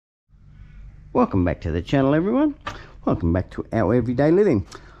Welcome back to the channel, everyone. Welcome back to our everyday living.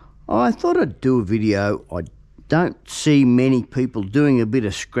 I thought I'd do a video. I don't see many people doing a bit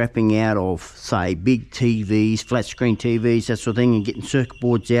of scrapping out of, say, big TVs, flat screen TVs, that sort of thing, and getting circuit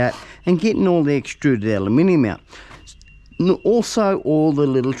boards out and getting all the extruded aluminium out. Also all the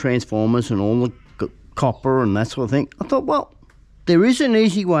little transformers and all the copper and that sort of thing. I thought, well, there is an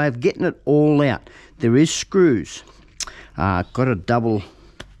easy way of getting it all out. There is screws. Got a double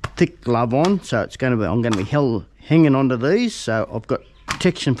thick glove on, so it's going to be, I'm going to be hanging onto these, so I've got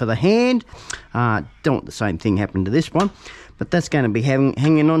protection for the hand. Don't want the same thing happen to this one, but that's going to be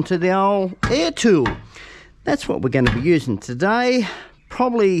hanging onto the old air tool. That's what we're going to be using today.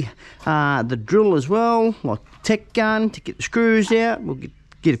 Probably the drill as well, like tech gun to get the screws out. We'll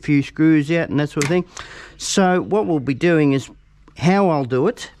get a few screws out and that sort of thing. So what we'll be doing is, how I'll do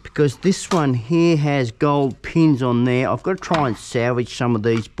it, because this one here has gold pins on there. I've got to try and salvage some of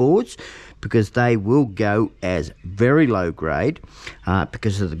these boards because they will go as very low grade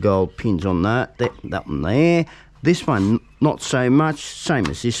because of the gold pins on that one there. This one not so much, same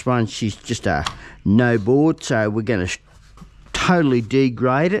as this one. She's just a no board, so we're going to totally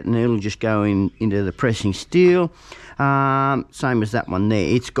degrade it and it'll just go into the pressing steel. Same as that one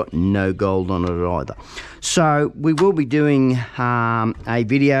there, it's got no gold on it either. So we will be doing a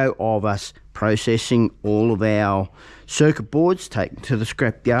video of us processing all of our circuit boards, take them to the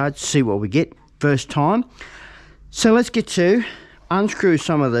scrap yard, see what we get first time. So let's get to unscrew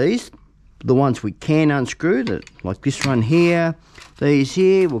some of these, the ones we can unscrew, like this one here, these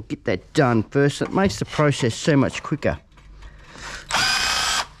here. We'll get that done first. It makes the process so much quicker.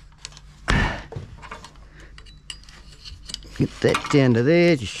 Get that down to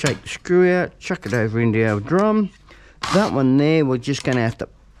there, just shake the screw out, chuck it over into our drum. That one there, we're just going to have to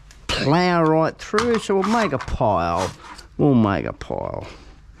plough right through, so we'll make a pile.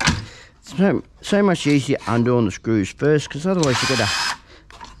 So much easier undoing the screws first, because otherwise you've got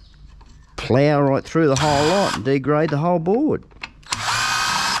to plough right through the whole lot and degrade the whole board.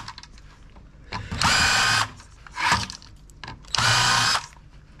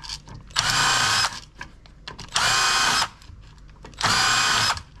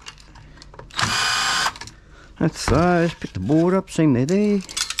 That's those. Pick the board up, seam they're there,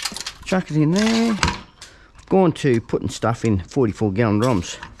 chuck it in there. I've gone to putting stuff in 44 gallon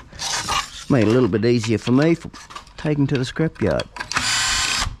drums. Made it a little bit easier for me for taking to the scrapyard.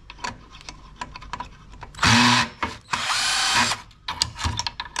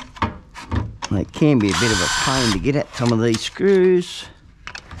 It can be a bit of a pain to get at some of these screws.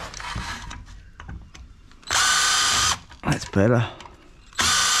 That's better.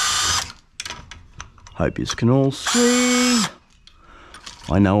 Hope you can all see.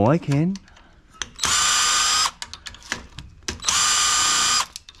 I know I can.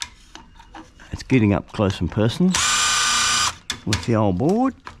 It's getting up close and personal with the old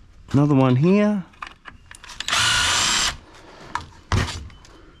board. Another one here.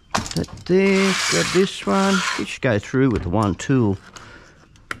 That there, grab this one. Just go through with the one tool,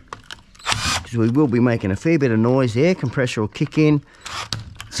 because we will be making a fair bit of noise. The air compressor will kick in,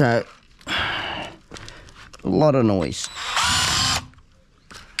 so a lot of noise.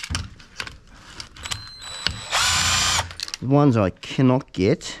 The ones I cannot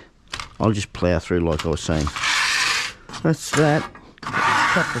get, I'll just plough through like I was saying. That's that. A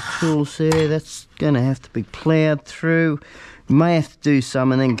couple of tools there, that's going to have to be ploughed through. You may have to do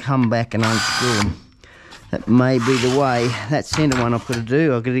some and then come back and unscrew them. That may be the way. That centre one I've got to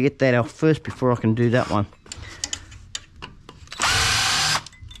do, I've got to get that off first before I can do that one.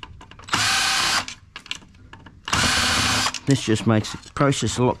 This just makes the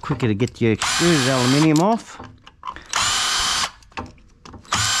process a lot quicker to get the extruded aluminium off.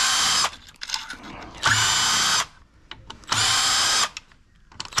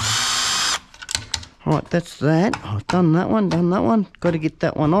 Right, that's that. I've done that one, Got to get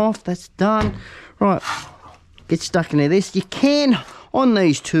that one off, that's done. Right, get stuck into this. You can, on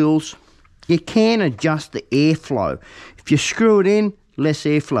these tools, you can adjust the airflow. If you screw it in, less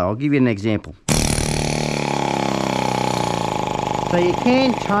airflow. I'll give you an example. So you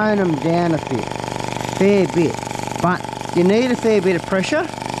can tone them down a fair bit, but you need a fair bit of pressure,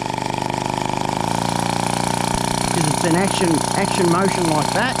 because it's an action motion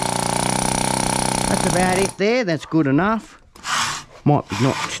like that. That's about it there, that's good enough.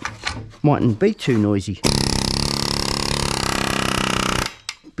 Mightn't be too noisy.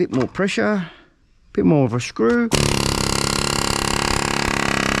 Bit more pressure, bit more of a screw.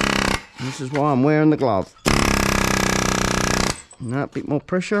 And this is why I'm wearing the glove. No, a bit more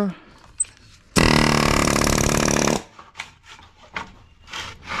pressure.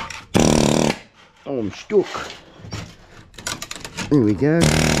 Oh, I'm stuck. Here we go.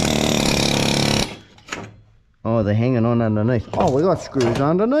 Oh, they're hanging on underneath. Oh, we got screws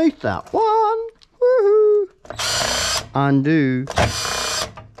underneath that one. Woohoo! Undo.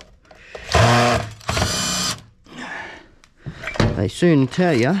 They soon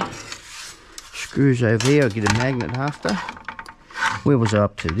tell you. Screws over there. I'll get a magnet after. Where was I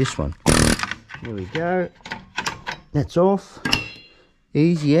up to? This one. Here we go. That's off.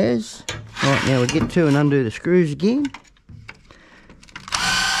 Easy as. Right, now we get to and undo the screws again.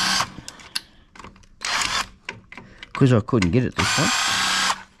 Because I couldn't get it this time.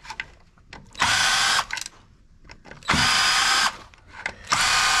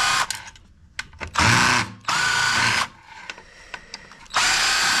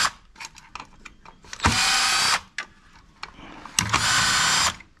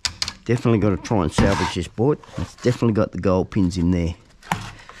 Definitely got to try and salvage this board. It's definitely got the gold pins in there.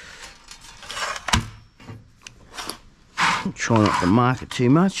 Try not to mark it too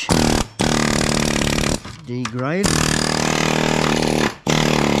much. Degrade.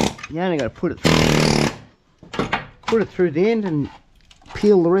 You only got to put it through the end and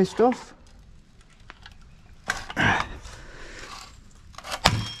peel the rest off.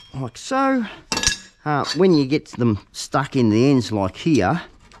 Like so. When you get them stuck in the ends like here,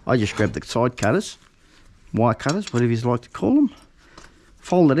 I just grab the side cutters, wire cutters, whatever you like to call them,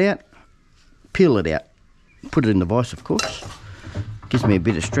 fold it out, peel it out, put it in the vise of course, gives me a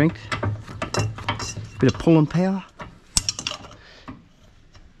bit of strength, bit of pulling power.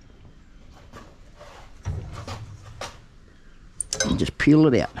 And just peel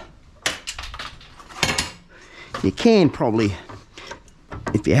it out. You can probably,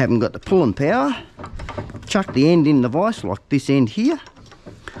 if you haven't got the pulling power, chuck the end in the vise like this end here.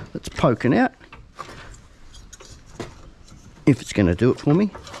 That's poking out. If it's going to do it for me,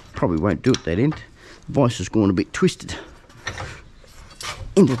 probably won't do it that end. The vise is going a bit twisted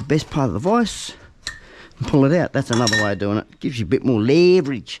into the best part of the vise and pull it out. That's another way of doing it. Gives you a bit more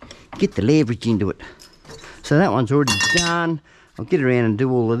leverage. Get the leverage into it. So that one's already done. I'll get around and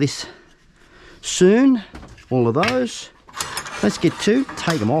do all of this soon. All of those. Let's get to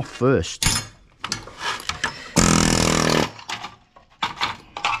take them off first.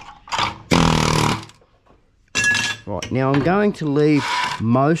 Right, now I'm going to leave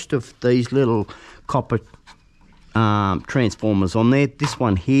most of these little copper transformers on there. This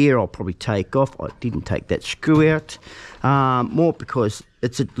one here I'll probably take off. I didn't take that screw out, more because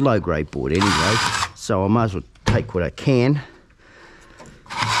it's a low grade board anyway, so I might as well take what I can.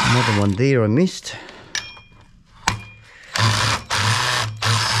 Another one there I missed.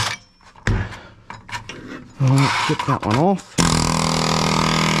 Alright, get that one off.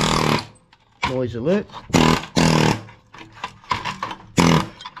 Noise alert.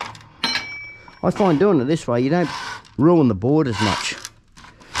 I find doing it this way, you don't ruin the board as much.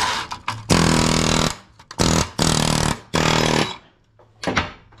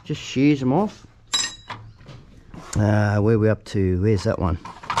 Just shears them off. Where are we up to? Where's that one?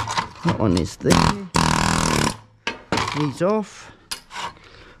 That one is there. He's off.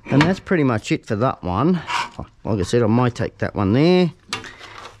 And that's pretty much it for that one. Like I said, I might take that one there.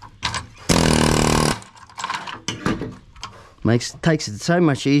 Takes it so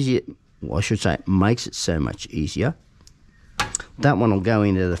much easier. Well, I should say it makes it so much easier. That one will go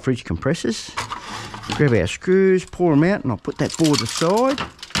into the fridge compressors. Grab our screws, pour them out, and I'll put that board aside.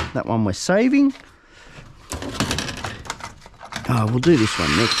 That one we're saving. Oh, we'll do this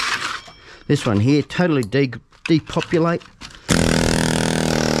one next. This one here, totally depopulate.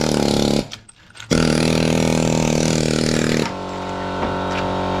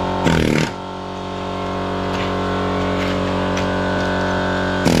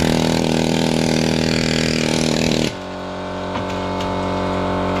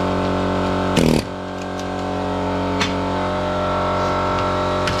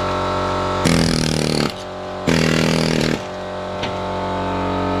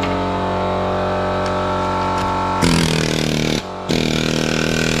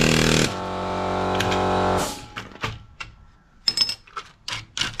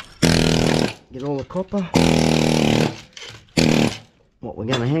 Get all the copper, what we're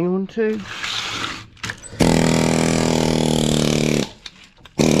going to hang on to.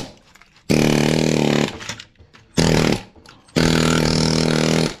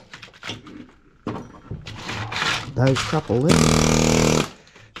 Those couple there,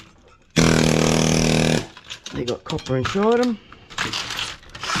 they got copper inside them.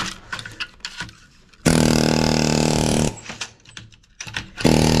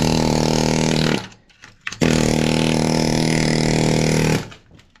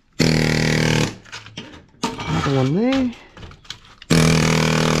 One there.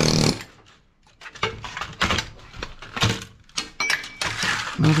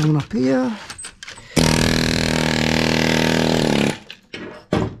 Another one up here.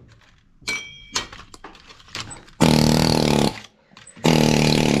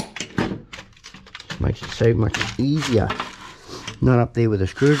 Makes it so much easier. Not up there with a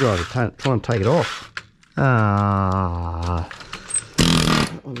screwdriver trying to take it off. Ah.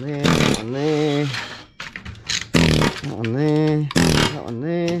 That one there, that one there. That one there, that one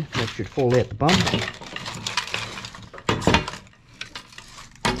there. That should fall out the bum.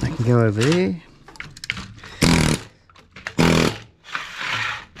 They can go over there.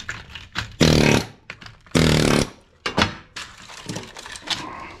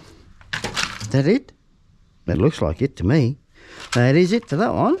 Is that it? That looks like it to me. That is it for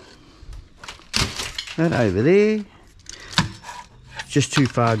that one. That over there. Just too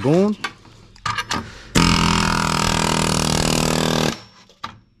far gone.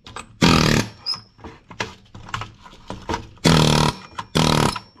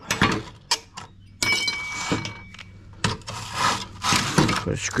 Got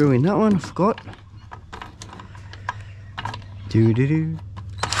a screw in that one, I forgot. Doo-doo-doo.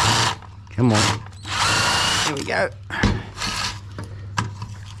 Come on. There we go.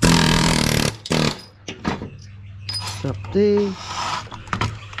 It's up there.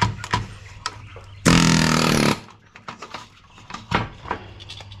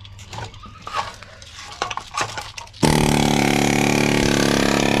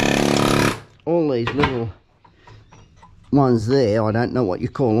 All these little ones there, I don't know what you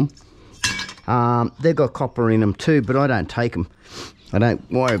call them. They've got copper in them too, but I don't take them. I don't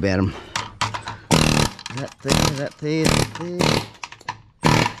worry about them. That there, that there, that there.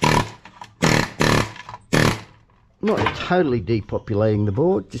 Not totally depopulating the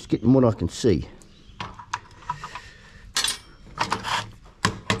board, just getting what I can see.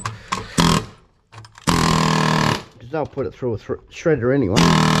 Because they'll put it through a shredder anyway.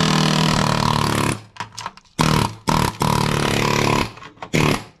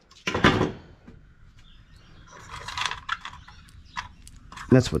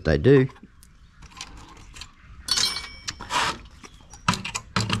 That's what they do.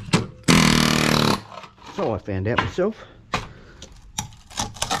 So I found out myself.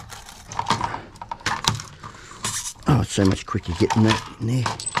 Oh, it's so much quicker getting that in there.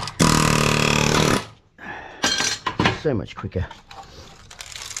 So much quicker.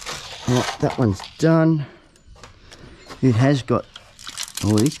 Right, that one's done. It has got,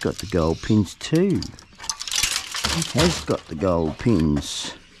 oh, it's got the gold pins too. It has got the gold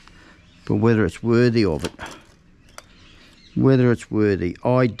pins, but whether it's worthy of it,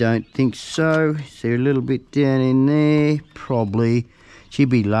 I don't think so. Is there a little bit down in there? Probably. She'd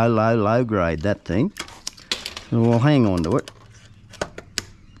be low grade, that thing. So we'll hang on to it.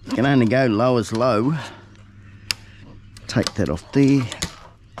 Can only go low as low. Take that off there.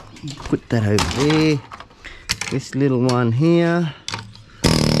 Put that over there. This little one here.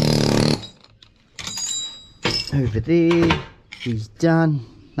 Over there, he's done.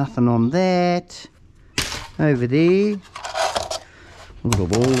 Nothing on that. Over there,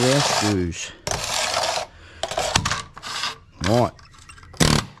 look at all our screws. Right.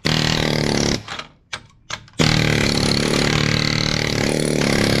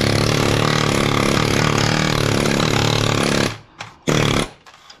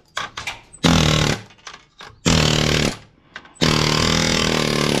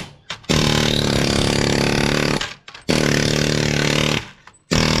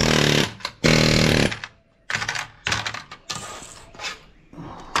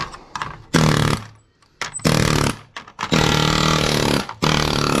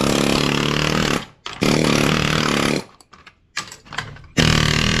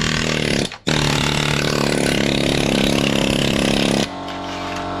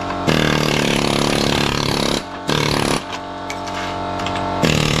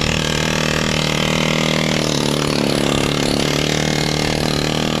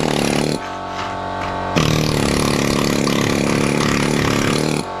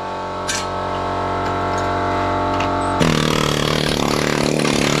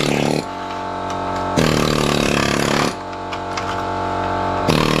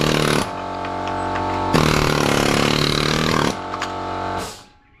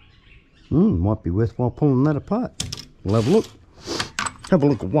 Might be worthwhile pulling that apart. We'll have a look. Have a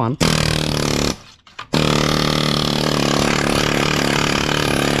look at one.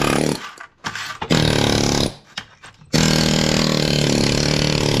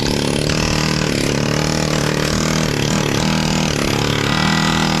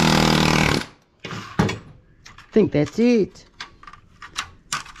 think that's it.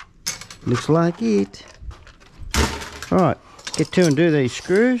 Looks like it. Alright, get to and do these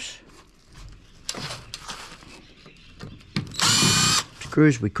screws.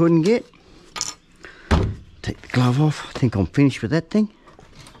 Screws we couldn't get. Take the glove off. I think I'm finished with that thing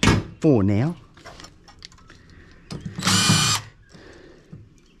for now.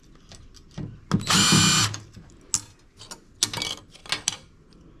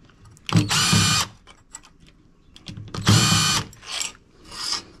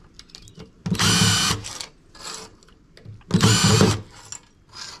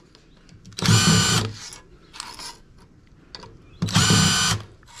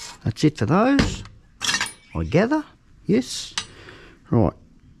 That's it for those, I gather. Yes. Right.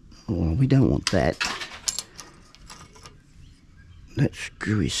 Oh, we don't want that. That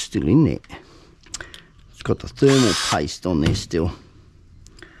screw is still in there. It's got the thermal paste on there still.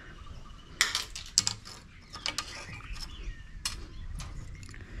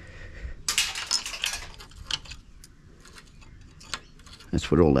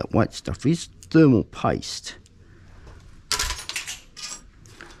 That's what all that white stuff is, thermal paste.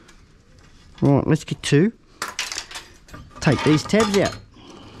 Right, let's get to take these tabs out.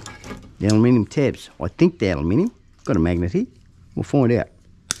 The aluminium tabs. I think they're aluminium. Got a magnet here. We'll find out.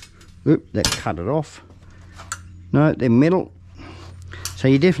 Oop, that cut it off. No, they're metal. So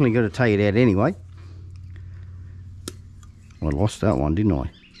you definitely got to take it out anyway. I lost that one, didn't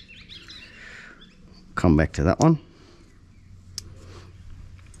I? Come back to that one.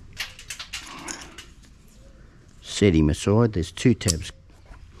 Set him aside. There's two tabs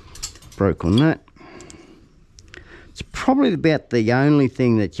broke on that. It's probably about the only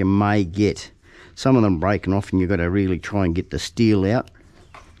thing that you may get. Some of them breaking off and you've got to really try and get the steel out.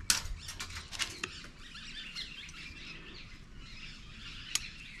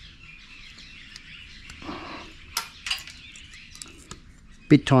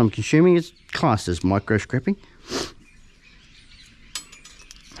 Bit time consuming. It's classed as micro scrapping.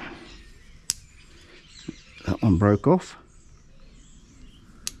 That one broke off.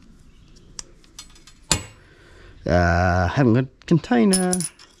 Haven't got a container.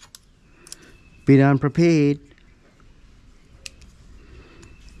 Bit unprepared.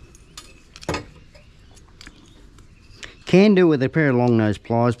 Can do with a pair of long nose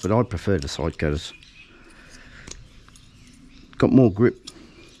pliers, but I prefer the side cutters. Got more grip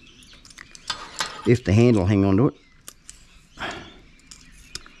if the handle hang on to it.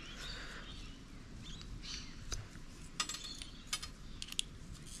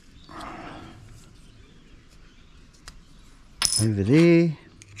 Over there.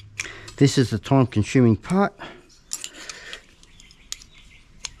 This is the time consuming part.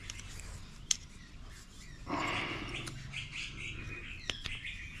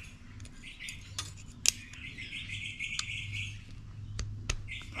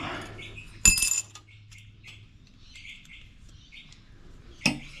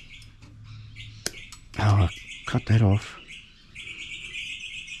 Oh, I cut that off.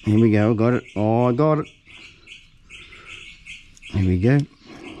 Here we go, got it. Oh, I got it. There we go.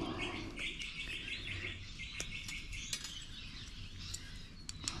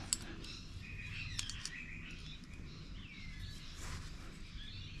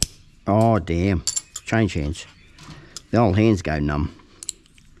 Oh damn, change hands. The old hands go numb.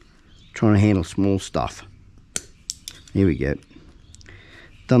 Trying to handle small stuff. Here we go.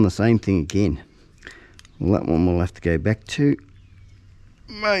 Done the same thing again. Well, that one we'll have to go back to.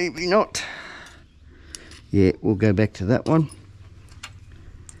 Maybe not. Yeah, we'll go back to that one.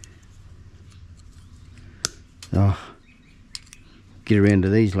 Oh, get around to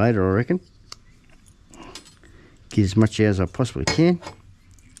these later, I reckon. Get as much out as I possibly can.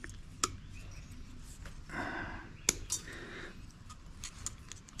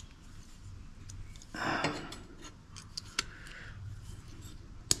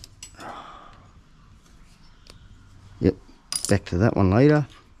 Yep, back to that one later.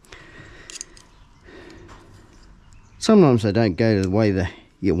 Sometimes they don't go to the way that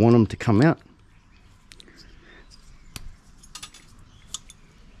you want them to come out.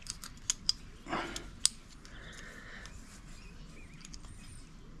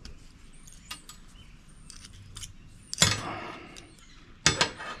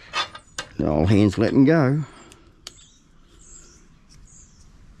 The old hand's letting go.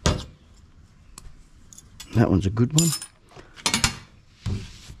 That one's a good one.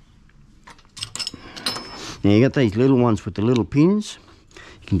 Now you got these little ones with the little pins.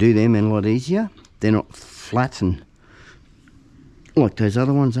 You can do them in a lot easier. They're not flat and like those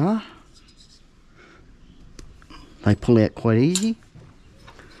other ones are. They pull out quite easy.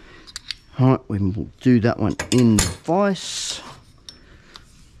 Right, we will do that one in the vise.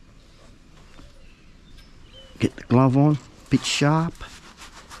 Get the glove on, bit sharp.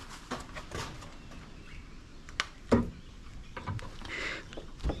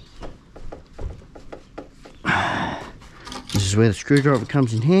 This is where the screwdriver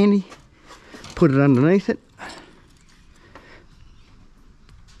comes in handy. Put it underneath it.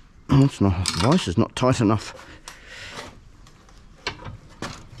 Oh, it's not, the vise is not tight enough.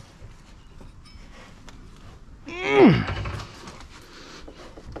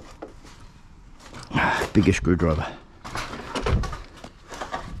 Bigger screwdriver.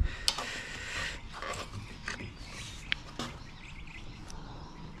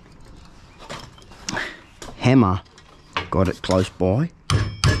 Hammer, got it close by.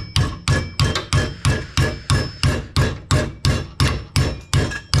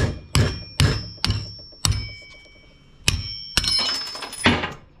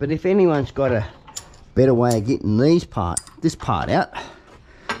 But if anyone's got a better way of getting this part out,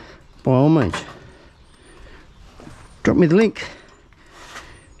 by all means, drop me the link.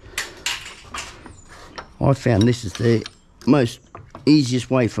 I found this is the most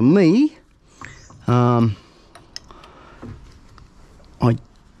easiest way for me. I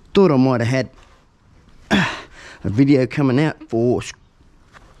thought I might have had a video coming out for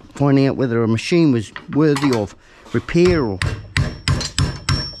finding out whether a machine was worthy of repair or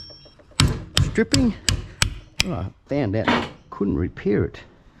stripping. Well, I found out I couldn't repair it.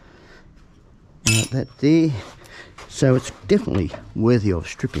 Like that there. So it's definitely worthy of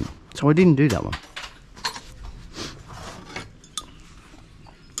stripping. So I didn't do that one.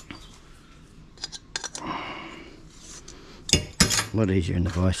 A lot easier in the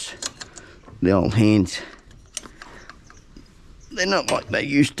vise. The old hands, they're not like they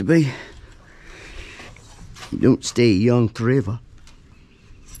used to be. You don't stay young forever.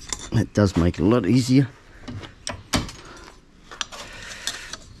 That does make it a lot easier.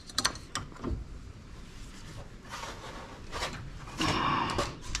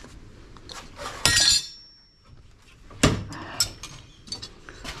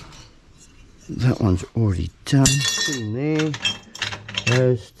 That one's already done. Put in there.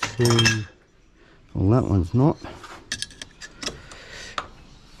 Those two. Well, that one's not.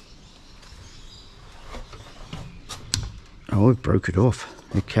 Oh, it broke it off.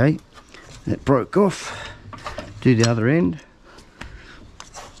 Okay, that broke off. Do the other end.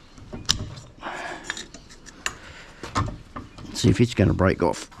 See if it's going to break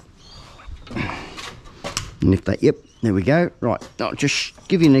off. And if that, yep, there we go. Right, I'll just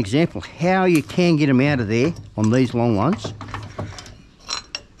give you an example how you can get them out of there on these long ones.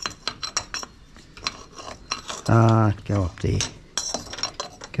 Go up there.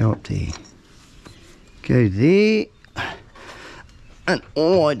 Go up there. Go there. And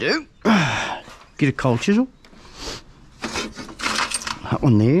all I do, get a cold chisel. That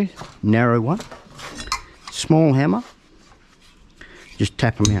one there, narrow one. Small hammer. Just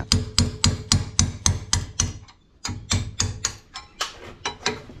tap them out.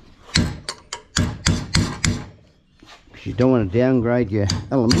 If you don't want to downgrade your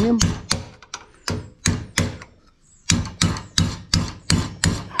aluminium,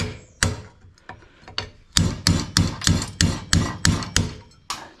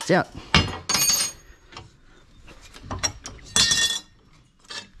 it's out.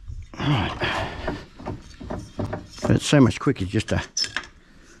 Right. But it's so much quicker just to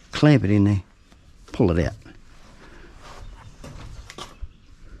clamp it in there, pull it out.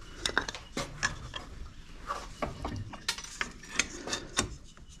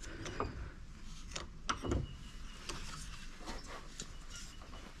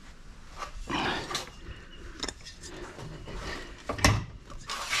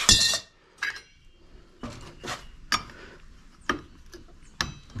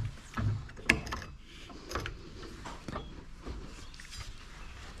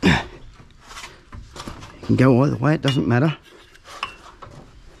 Can go either way, it doesn't matter.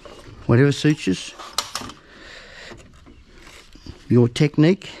 Whatever suits you. Your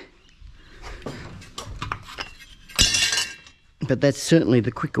technique. But that's certainly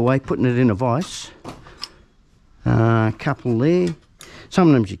the quicker way, putting it in a vise. A couple there.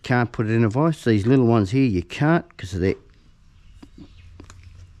 Sometimes you can't put it in a vise. These little ones here you can't because they've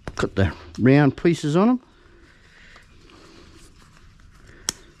got the round pieces on them.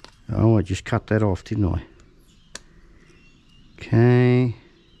 Oh, I just cut that off, didn't I? Okay,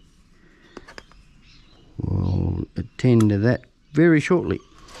 we'll attend to that very shortly.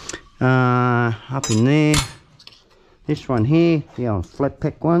 Up in there, this one here, the old flat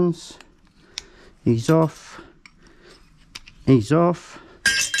pack ones, he's off,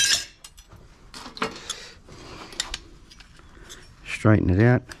 straighten it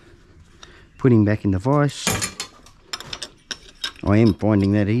out, put him back in the vise. I am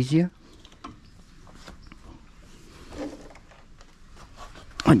finding that easier.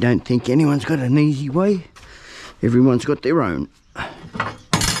 I don't think anyone's got an easy way. Everyone's got their own.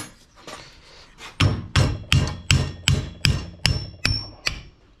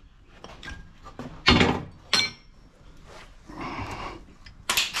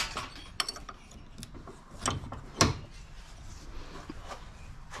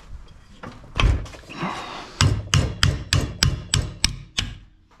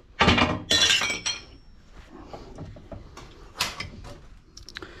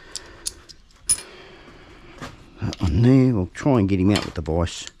 There, we'll try and get him out with the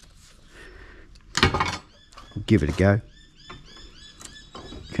vise. We'll give it a go.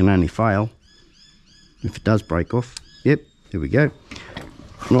 Can only fail if it does break off. Yep, there we go.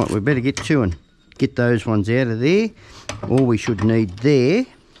 Right, we better get to and get those ones out of there. All we should need there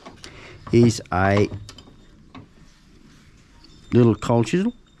is a little cold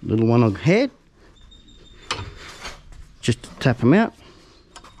chisel, little one I had, just to tap them out.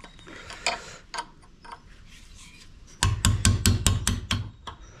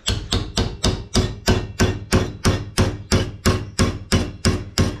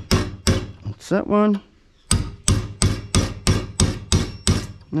 That one,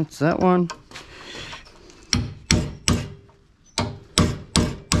 that's that one,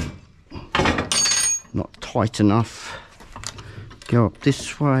 not tight enough. Go up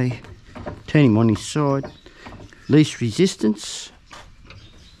this way, turn him on his side, least resistance.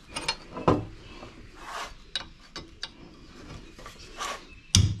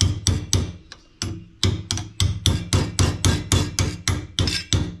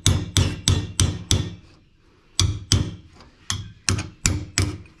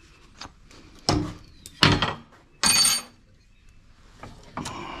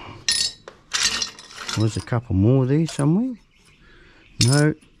 There's a couple more there somewhere.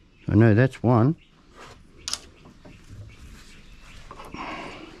 No, I know that's one.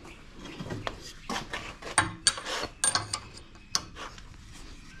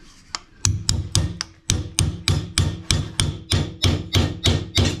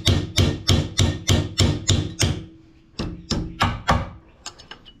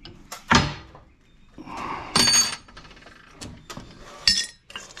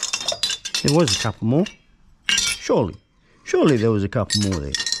 There was a couple more. Surely there was a couple more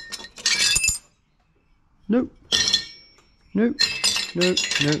there. Nope. Nope. Nope.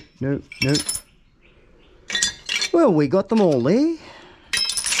 Nope. Nope. Nope. Well, we got them all there.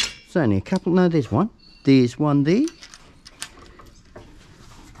 There's only a couple. No, there's one. There's one there.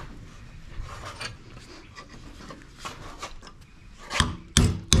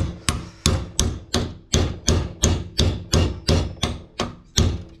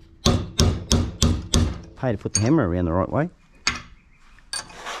 Pay to put the hammer around the right way.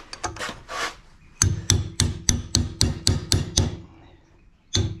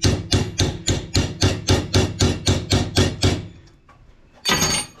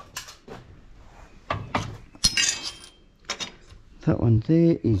 That one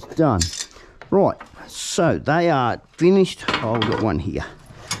there is done. Right, so they are finished. Oh, I've got one here.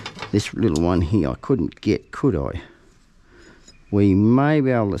 This little one here I couldn't get, could I? We may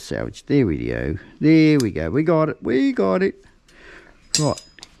be able to salvage. There we go. There we go. We got it. We got it. Right.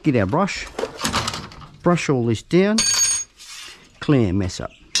 Get our brush. Brush all this down. Clean our mess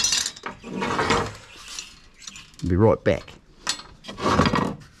up. Be right back.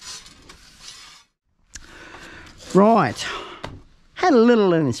 Right. Had a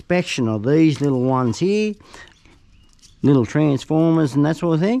little inspection of these little ones here. Little transformers and that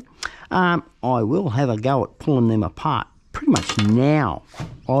sort of thing. I will have a go at pulling them apart pretty much now.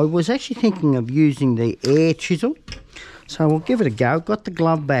 I was actually thinking of using the air chisel, so we'll give it a go. Got the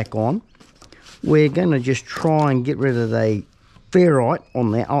glove back on. We're going to just try and get rid of the ferrite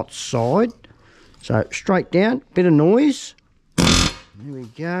on the outside. So straight down, bit of noise. There we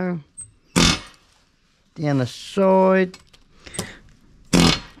go. Down the side.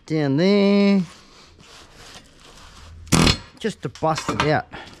 Down there. Just to bust it out.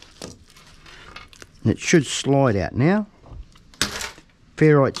 And it should slide out now.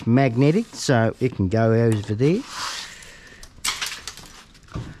 Ferrite's magnetic, so it can go over there.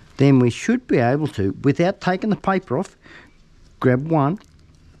 Then we should be able to, without taking the paper off, grab one,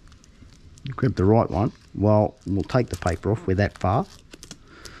 grab the right one. Well, we'll take the paper off. We're that far.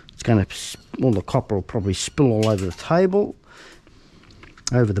 It's going to, all the copper will probably spill all over the table,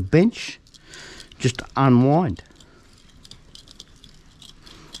 over the bench. Just to unwind.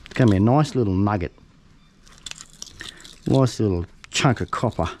 It's going to be a nice little nugget. Nice little chunk of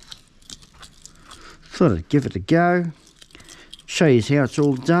copper. Thought I'd give it a go. Show you how it's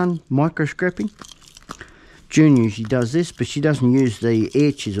all done, micro scrapping. June usually does this, but she doesn't use the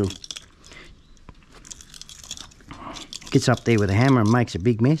air chisel. Gets up there with a hammer and makes a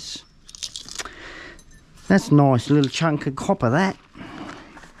big mess. That's a nice little chunk of copper, that.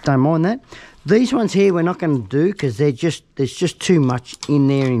 Don't mind that. These ones here we're not going to do because there's just too much in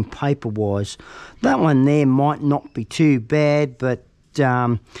there in paper wise. That one there might not be too bad, but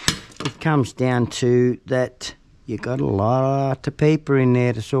it comes down to that you got a lot of paper in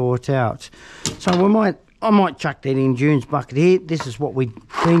there to sort out. So I might chuck that in June's bucket here. This is what we've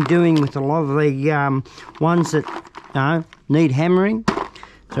been doing with a lot of the ones that need hammering.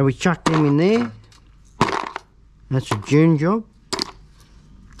 So we chuck them in there. That's a June job.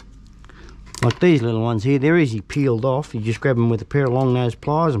 Like these little ones here, they're easy peeled off. You just grab them with a pair of long nose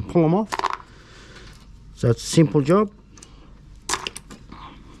pliers and pull them off. So it's a simple job.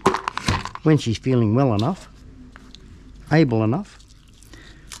 When she's feeling well enough, able enough.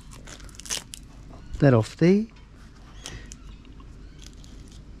 That off there.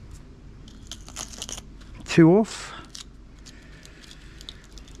 2 off.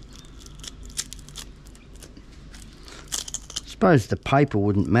 Suppose the paper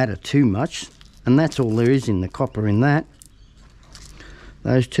wouldn't matter too much, and that's all there is in the copper in that.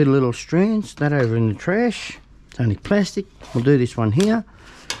 Those 2 little strands, that over in the trash. It's only plastic. We'll do this one here.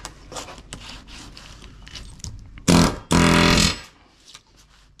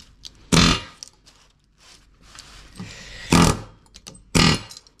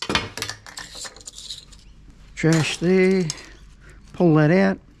 Trash there. Pull that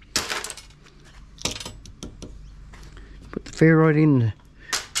out. Put the ferrite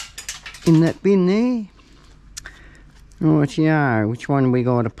in that bin there. Right, which one we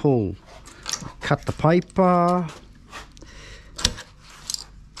got to pull? Cut the paper.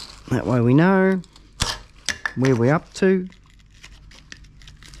 That way we know where we're up to.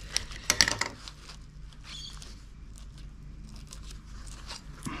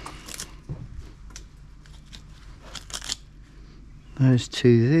 Those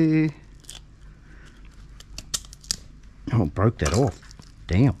 2 there. Oh, broke that off.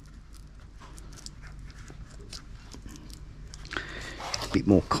 Damn. Bit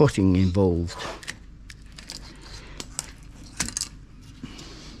more cutting involved.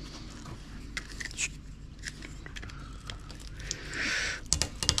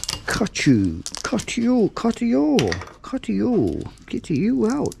 Cut you, get you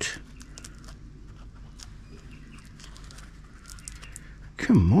out.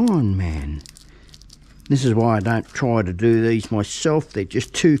 Come on, man. This is why I don't try to do these myself. They're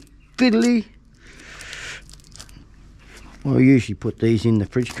just too fiddly. I usually put these in the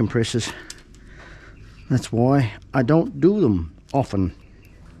fridge compressors. That's why I don't do them often.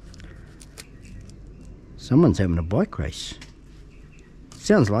 Someone's having a bike race.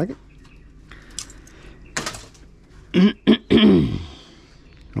 Sounds like it.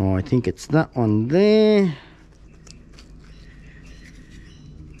 Oh, I think it's that one there.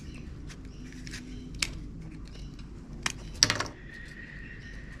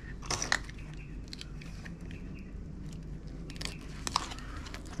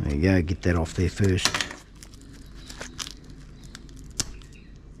 There you go, get that off there first.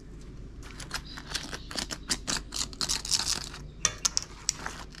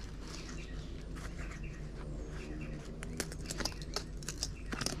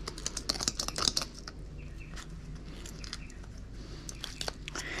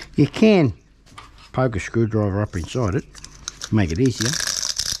 You can poke a screwdriver up inside it, make it easier.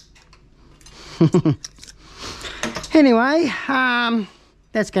 Anyway,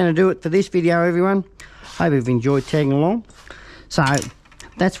 that's going to do it for this video, everyone. Hope you've enjoyed tagging along. So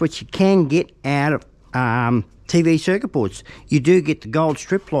that's what you can get out of TV circuit boards. You do get the gold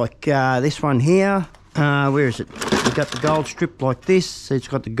strip like this one here. Where is it? You've got the gold strip like this. So it's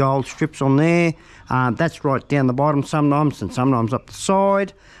got the gold strips on there. That's right down the bottom sometimes, and sometimes up the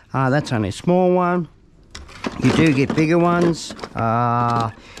side. That's only a small one. You do get bigger ones.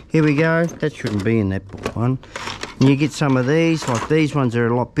 Here we go. That shouldn't be in that one. And you get some of these, like these ones are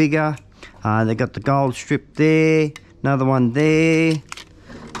a lot bigger. They got the gold strip there, another one there.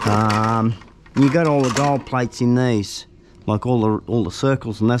 You got all the gold plates in these, like all the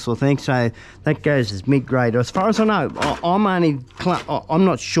circles and that sort of thing. So that goes as mid-grade. As far as I know, I'm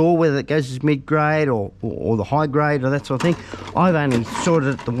not sure whether it goes as mid-grade or the high grade or that sort of thing. I've only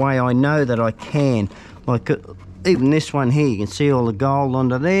sorted it the way I know that I can. Like even this one here, you can see all the gold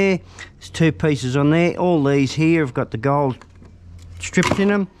under there. There's 2 pieces on there. All these here have got the gold strips in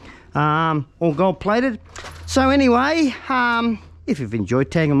them, all gold plated. So anyway, if you've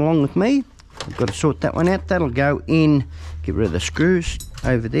enjoyed tagging along with me, I've got to sort that one out. That'll go in, get rid of the screws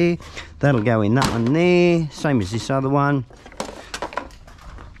over there. That'll go in that one there, same as this other one.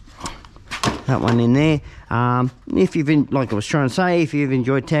 That one in there. If you've been, like I was trying to say, if you've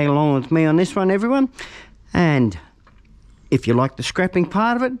enjoyed tagging along with me on this one, everyone, and if you like the scrapping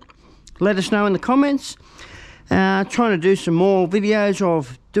part of it, let us know in the comments. Trying to do some more videos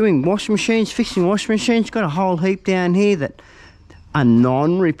of doing washing machines, fixing washing machines. Got a whole heap down here that are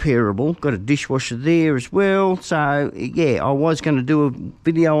non-repairable. Got a dishwasher there as well. So yeah, I was going to do a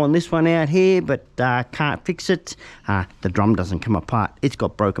video on this one out here, but can't fix it. The drum doesn't come apart. It's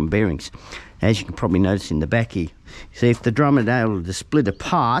got broken bearings, as you can probably notice in the back here. See, if the drum had been able to split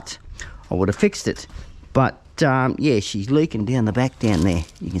apart, I would have fixed it. But yeah, she's leaking down the back down there.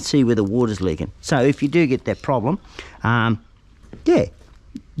 You can see where the water's leaking. So if you do get that problem, yeah,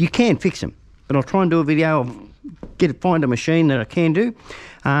 you can fix them. But I'll try and do a video of find a machine that I can do.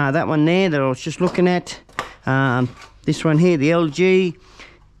 That one there that I was just looking at, this one here, the LG,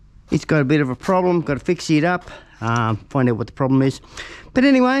 it's got a bit of a problem. Got to fix it up, find out what the problem is. But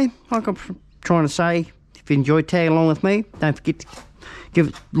anyway, like I'm trying to say, if you enjoyed tagging along with me, don't forget to give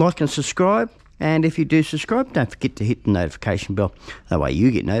it like and subscribe. And if you do subscribe, don't forget to hit the notification bell. That way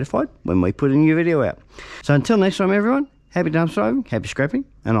you get notified when we put a new video out. So until next time, everyone, happy dump diving, happy scrapping,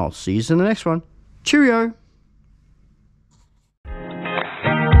 and I'll see you in the next one. Cheerio!